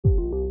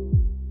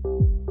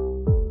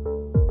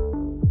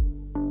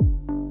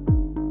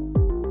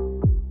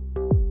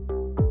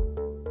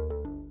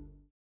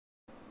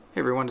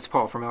Everyone, it's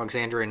Paul from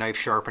Alexandria Knife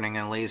Sharpening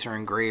and Laser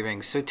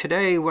Engraving. So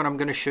today what I'm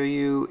going to show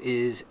you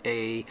is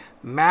a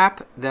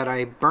map that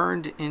I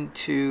burned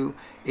into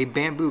a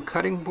bamboo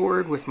cutting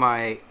board with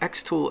my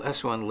xTool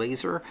S1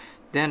 laser.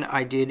 Then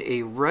I did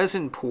a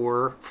resin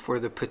pour for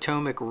the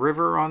Potomac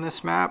River on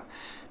this map.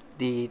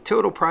 The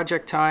total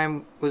project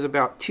time was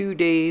about 2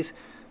 days,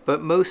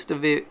 but most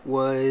of it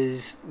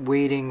was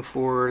waiting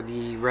for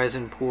the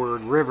resin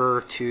poured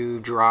river to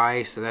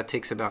dry, so that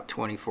takes about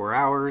 24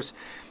 hours.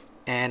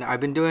 And I've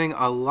been doing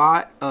a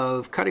lot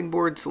of cutting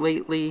boards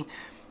lately.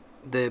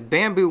 The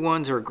bamboo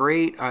ones are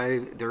great.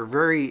 They're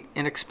very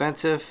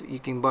inexpensive. You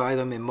can buy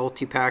them in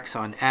multi-packs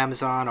on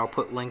Amazon. I'll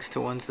put links to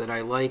ones that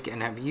I like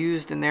and have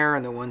used in there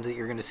and the ones that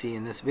you're going to see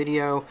in this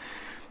video.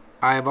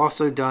 I have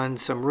also done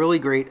some really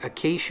great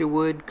acacia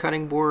wood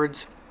cutting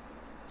boards.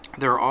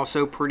 They're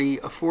also pretty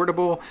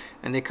affordable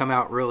and they come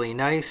out really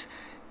nice.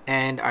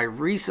 And I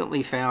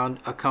recently found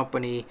a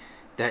company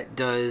that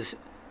does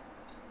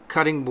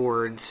cutting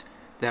boards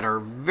that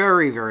are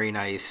very, very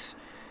nice,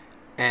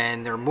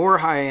 and they're more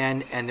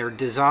high-end, and they're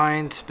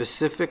designed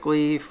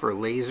specifically for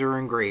laser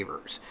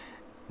engravers.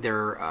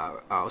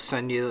 I'll show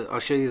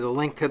you the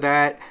link to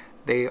that.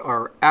 They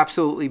are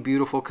absolutely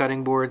beautiful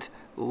cutting boards.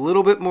 A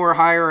little bit more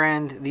higher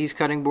end. These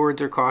cutting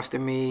boards are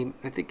costing me,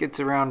 I think it's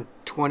around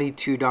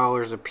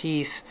 $22 a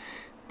piece.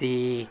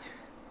 The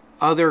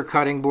other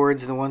cutting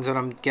boards, the ones that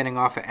I'm getting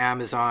off of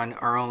Amazon,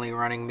 are only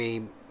running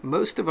me,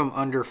 most of them,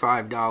 under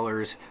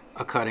 $5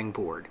 a cutting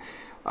board.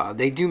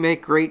 They do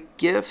make great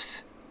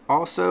gifts.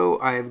 Also,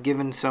 I have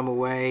given some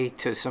away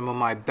to some of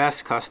my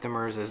best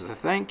customers as a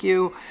thank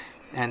you,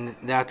 and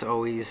that's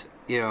always,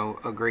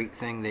 a great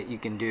thing that you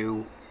can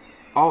do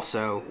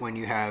also when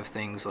you have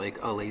things like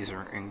a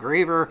laser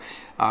engraver.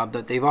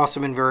 But they've also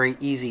been very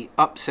easy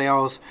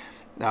upsells.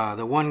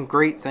 The one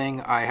great thing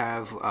I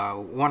have,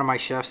 one of my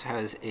chefs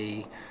has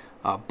a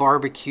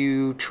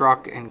barbecue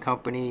truck and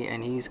company,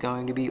 and he's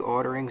going to be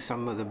ordering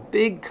some of the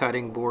big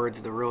cutting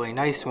boards, the really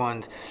nice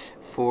ones,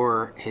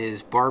 for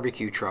his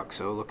barbecue truck.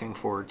 So looking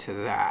forward to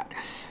that.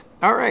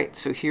 All right,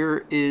 so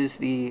here is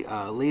the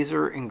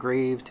laser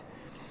engraved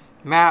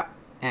map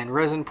and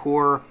resin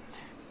pour.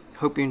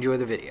 Hope you enjoy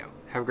the video.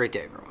 Have a great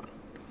day, everyone.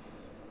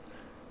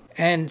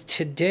 And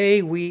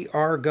today we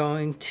are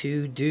going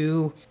to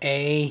do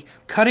a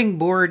cutting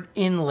board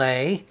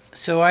inlay.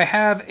 So I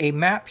have a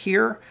map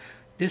here.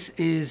 This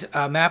is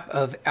a map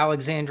of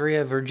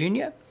Alexandria,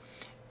 Virginia.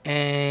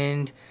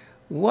 And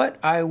what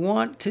I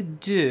want to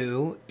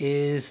do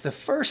is, the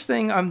first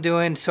thing I'm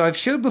doing, so I've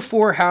showed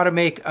before how to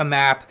make a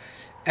map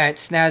at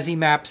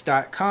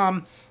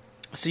snazzymaps.com.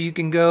 So you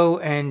can go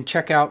and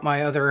check out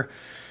my other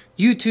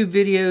YouTube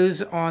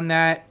videos on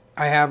that.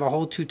 I have a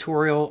whole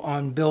tutorial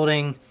on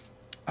building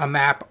a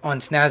map on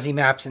Snazzy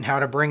Maps and how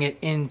to bring it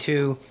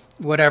into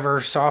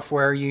whatever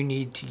software you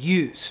need to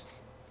use.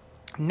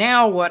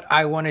 Now what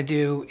I want to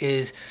do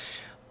is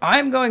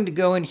I'm going to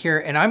go in here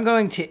and I'm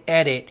going to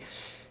edit.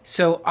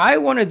 So I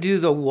want to do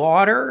the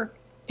water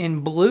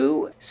in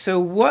blue. So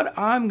what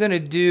I'm going to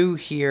do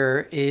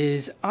here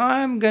is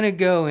I'm going to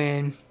go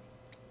in,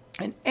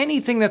 and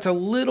anything that's a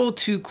little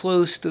too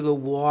close to the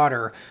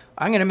water,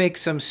 I'm going to make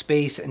some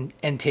space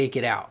and take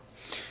it out,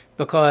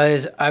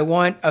 because I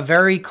want a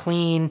very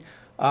clean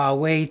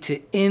way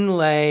to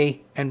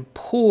inlay and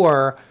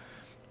pour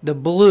the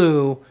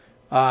blue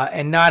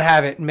and not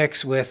have it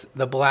mix with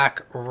the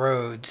black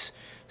roads.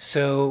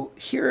 So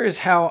here is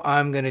how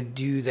I'm going to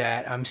do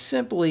that. I'm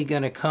simply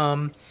going to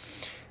come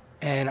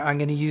and I'm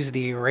going to use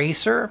the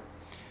eraser,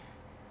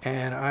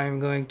 and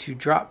I'm going to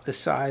drop the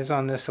size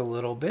on this a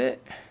little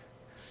bit.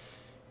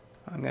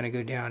 I'm going to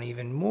go down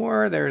even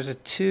more. There's a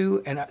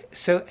 2. And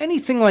so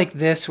anything like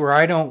this where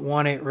I don't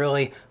want it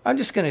really, I'm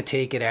just going to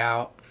take it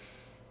out.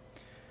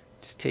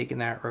 Just taking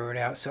that road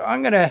out. So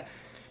I'm going to,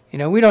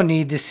 we don't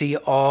need to see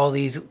all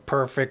these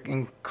perfect,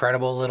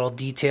 incredible little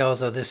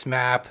details of this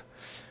map.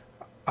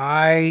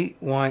 I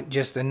want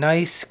just a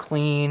nice,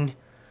 clean,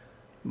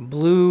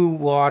 blue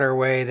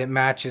waterway that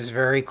matches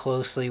very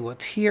closely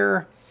what's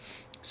here.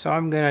 So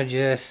I'm going to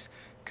just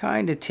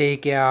kind of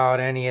take out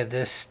any of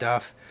this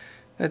stuff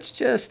that's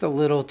just a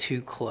little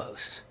too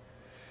close.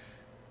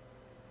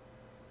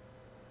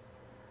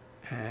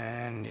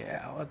 And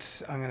yeah,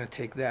 I'm going to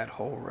take that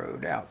whole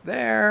road out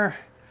there.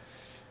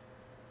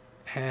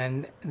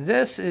 And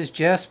this is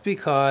just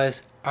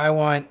because I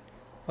want,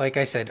 like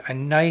I said, a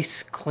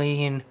nice,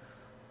 clean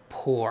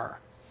pour.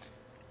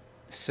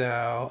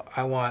 So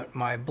I want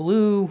my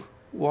blue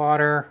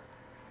water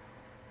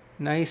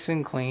nice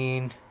and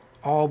clean,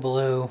 all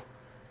blue.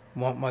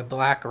 Want my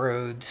black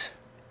roads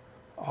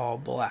all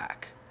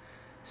black.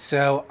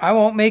 So I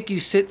won't make you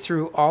sit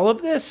through all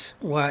of this.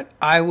 What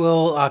I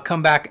will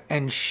come back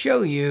and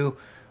show you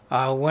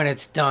when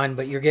it's done,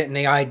 but you're getting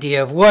the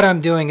idea of what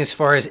I'm doing as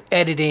far as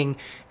editing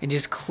and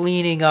just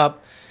cleaning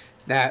up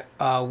that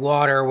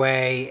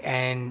waterway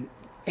and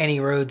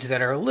any roads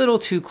that are a little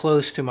too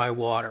close to my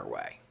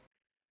waterway.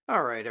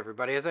 All right,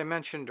 everybody, as I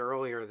mentioned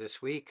earlier this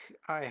week,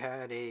 I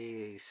had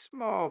a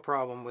small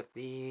problem with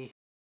the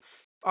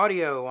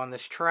audio on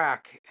this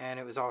track, and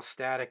it was all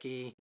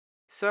staticky.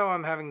 So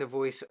I'm having the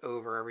voice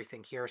over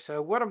everything here.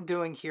 So what I'm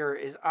doing here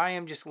is I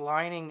am just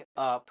lining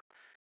up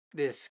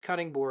this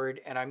cutting board,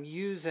 and I'm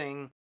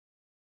using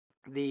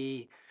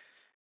the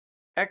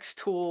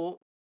xTool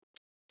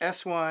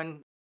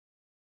S1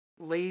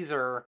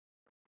 laser.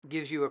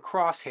 Gives you a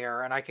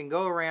crosshair, and I can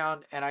go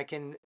around and I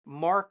can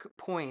mark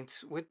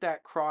points with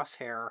that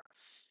crosshair,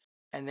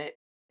 and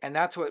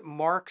that's what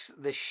marks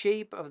the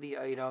shape of the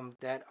item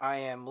that I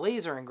am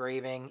laser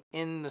engraving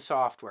in the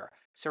software.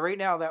 So right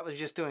now that was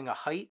just doing a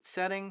height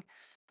setting,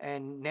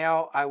 and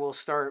now I will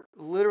start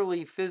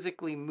literally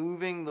physically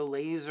moving the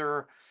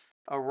laser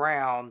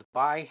around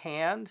by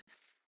hand.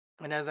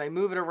 And as I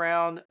move it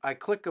around, I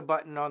click a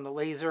button on the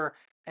laser,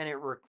 and it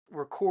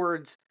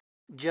records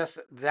just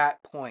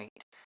that point.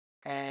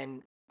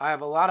 And I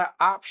have a lot of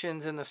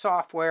options in the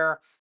software.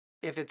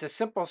 If it's a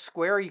simple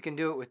square, you can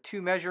do it with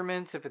 2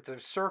 measurements. If it's a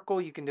circle,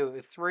 you can do it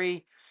with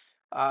 3.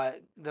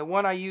 The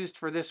one I used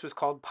for this was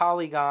called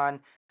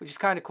Polygon, which is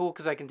kind of cool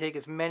because I can take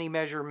as many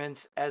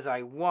measurements as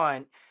I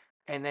want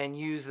and then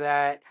use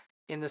that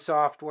in the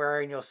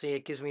software. And you'll see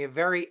it gives me a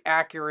very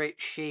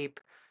accurate shape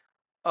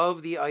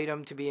of the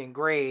item to be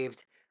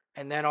engraved.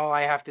 And then all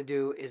I have to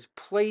do is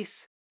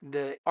place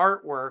the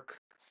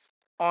artwork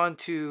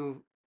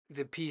onto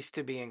the piece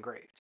to be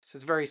engraved. So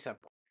it's very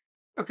simple.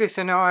 Okay,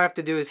 so now all I have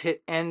to do is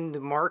hit end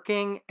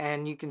marking,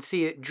 and you can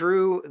see it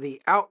drew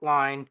the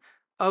outline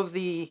of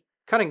the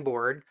cutting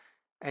board.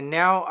 And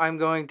now I'm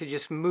going to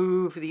just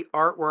move the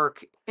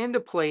artwork into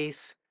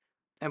place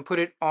and put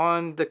it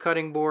on the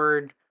cutting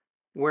board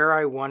where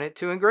I want it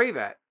to engrave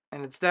at.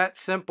 And it's that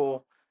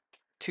simple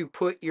to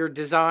put your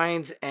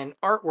designs and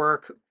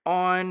artwork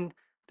on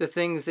the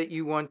things that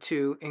you want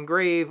to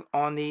engrave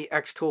on the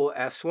xTool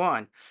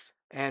S1.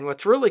 And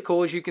what's really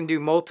cool is you can do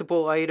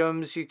multiple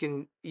items. You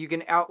can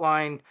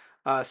outline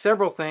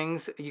several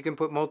things. You can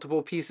put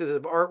multiple pieces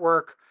of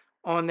artwork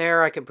on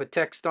there. I can put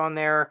text on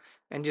there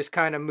and just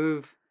kind of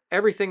move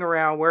everything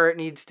around where it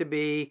needs to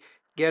be,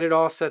 get it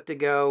all set to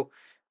go,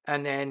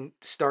 and then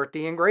start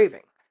the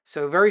engraving.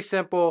 So very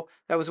simple.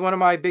 That was one of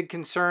my big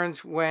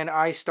concerns when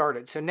I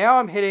started. So now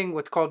I'm hitting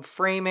what's called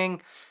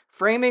framing.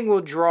 Framing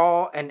will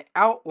draw an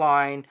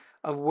outline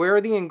of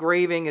where the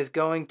engraving is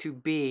going to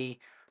be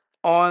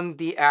on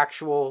the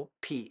actual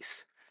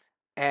piece.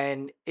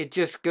 And it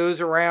just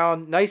goes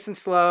around nice and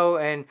slow,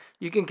 and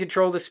you can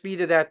control the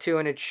speed of that too.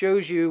 And it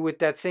shows you with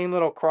that same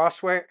little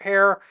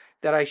crosshair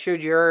that I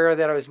showed you earlier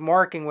that I was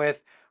marking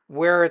with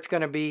where it's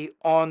going to be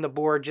on the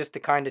board, just to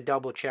kind of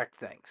double check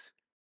things.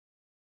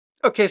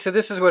 Okay, so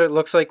this is what it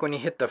looks like when you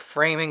hit the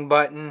framing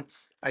button.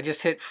 I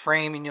just hit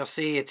frame, and you'll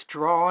see it's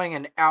drawing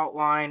an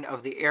outline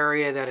of the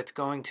area that it's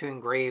going to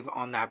engrave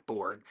on that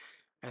board.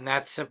 And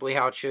that's simply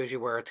how it shows you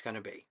where it's going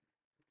to be.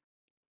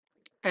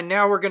 And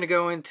now we're going to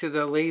go into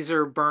the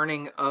laser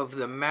burning of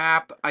the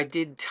map. I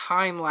did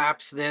time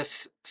lapse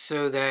this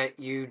so that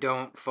you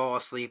don't fall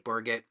asleep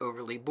or get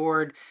overly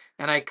bored.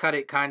 And I cut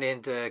it kind of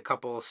into a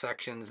couple of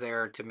sections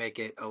there to make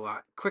it a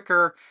lot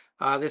quicker.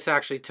 This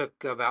actually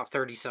took about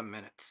 30 some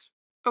minutes.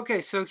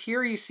 Okay, so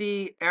here you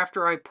see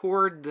after I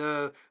poured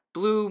the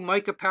blue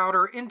mica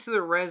powder into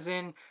the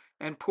resin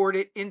and poured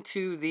it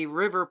into the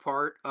river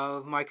part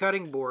of my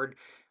cutting board,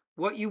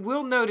 what you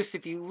will notice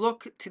if you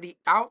look to the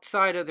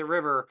outside of the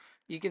river,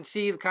 you can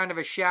see kind of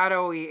a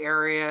shadowy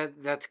area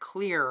that's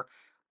clear.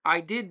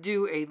 I did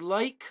do a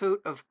light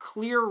coat of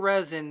clear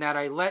resin that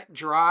I let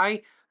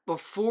dry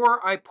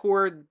before I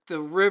poured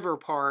the river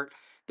part.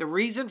 The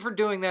reason for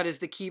doing that is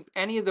to keep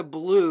any of the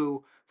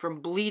blue from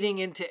bleeding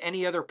into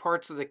any other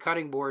parts of the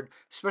cutting board,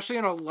 especially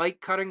on a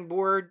light cutting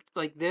board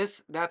like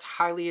this. That's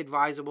highly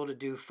advisable to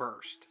do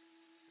first.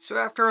 So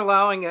after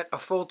allowing it a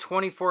full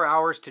 24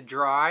 hours to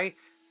dry,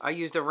 I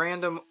used a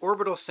random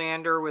orbital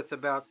sander with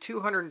about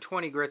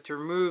 220 grit to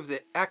remove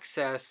the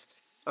excess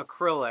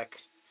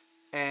acrylic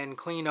and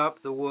clean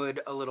up the wood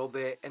a little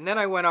bit. And then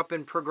I went up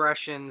in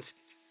progressions.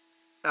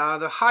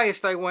 The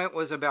highest I went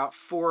was about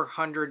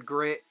 400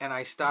 grit, and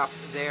I stopped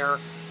there.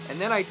 And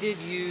then I did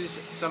use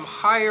some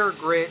higher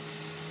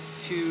grits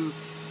to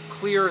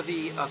clear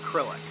the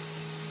acrylic.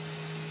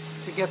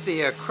 To get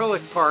the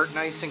acrylic part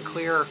nice and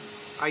clear,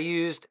 I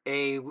used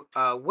a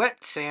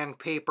wet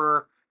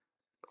sandpaper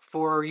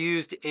for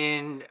used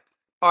in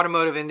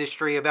automotive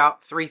industry,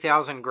 about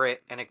 3,000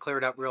 grit, and it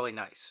cleared up really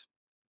nice.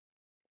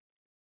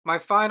 My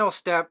final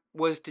step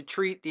was to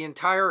treat the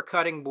entire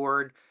cutting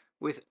board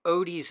with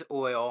Odie's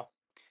oil,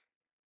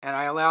 and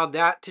I allowed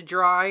that to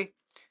dry.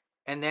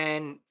 And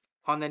then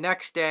on the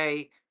next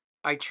day,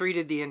 I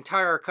treated the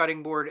entire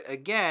cutting board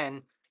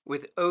again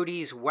with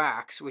Odie's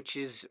wax, which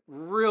is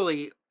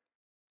really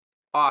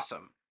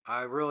awesome.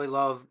 I really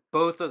love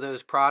both of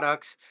those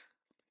products,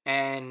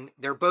 and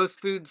they're both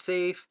food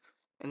safe,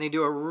 and they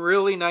do a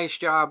really nice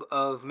job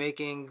of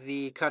making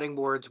the cutting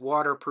boards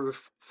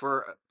waterproof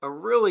for a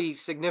really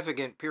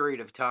significant period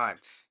of time.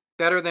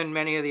 Better than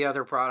many of the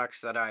other products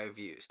that I have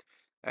used.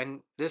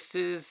 And this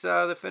is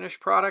the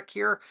finished product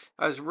here.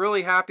 I was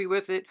really happy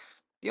with it.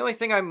 The only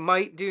thing I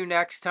might do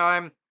next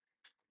time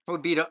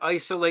would be to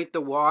isolate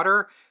the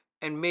water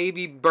and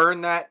maybe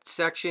burn that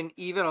section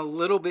even a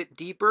little bit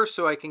deeper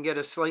so I can get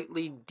a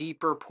slightly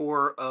deeper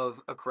pour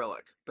of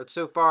acrylic. But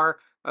so far,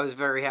 I was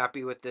very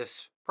happy with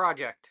this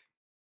project.